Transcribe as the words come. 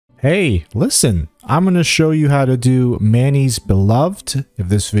Hey, listen, I'm going to show you how to do Mannys Beloved. If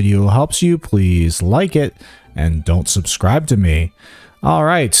this video helps you, please like it and don't subscribe to me.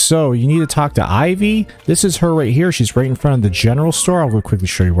 Alright, so you need to talk to Ivy. This is her right here. She's right in front of the general store. I'll go quickly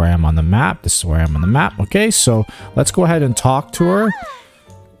show you where I am on the map. This is where I am on the map. Okay, so let's go ahead and talk to her.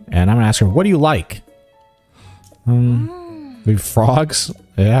 And I'm going to ask her, what do you like? Maybe frogs?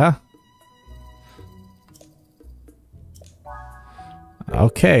 Yeah.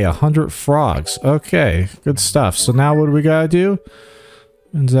 Okay, 100 frogs. Okay, good stuff. So now what do we gotta do?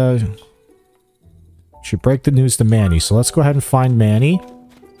 And should break the news to Manny. So let's go ahead and find Manny.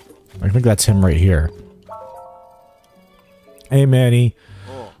 I think that's him right here. Hey, Manny.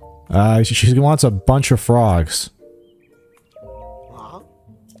 She wants a bunch of frogs.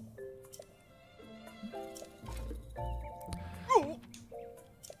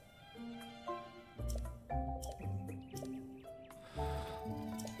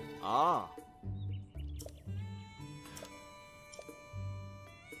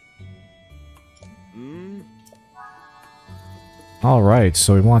 Alright,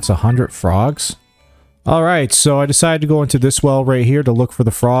 so he wants 100 frogs. Alright, so I decided to go into this well right here to look for the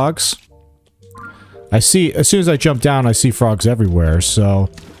frogs. I see, as soon as I jump down, I see frogs everywhere,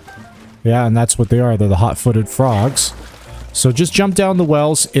 so... yeah, and that's what they are. They're the hot-footed frogs. So just jump down the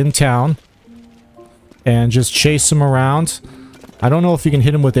wells in town. And just chase them around. I don't know if you can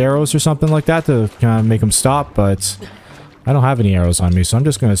hit them with arrows or something like that to kind of make them stop, but... I don't have any arrows on me, so I'm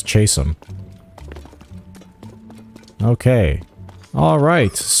just going to chase them. Okay.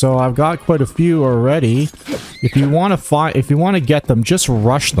 Alright, so I've got quite a few already. If you want to get them, just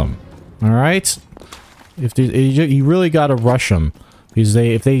rush them. Alright? You really gotta rush them. Because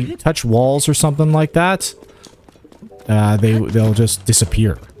if they touch walls or something like that, they'll just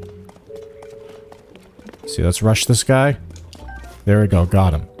disappear. See, let's rush this guy. There we go,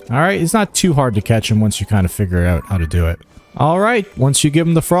 got him. Alright, it's not too hard to catch him once you kind of figure out how to do it. Alright, once you give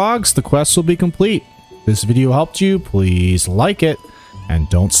him the frogs, the quest will be complete. If this video helped you, please like it, and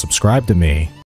don't subscribe to me.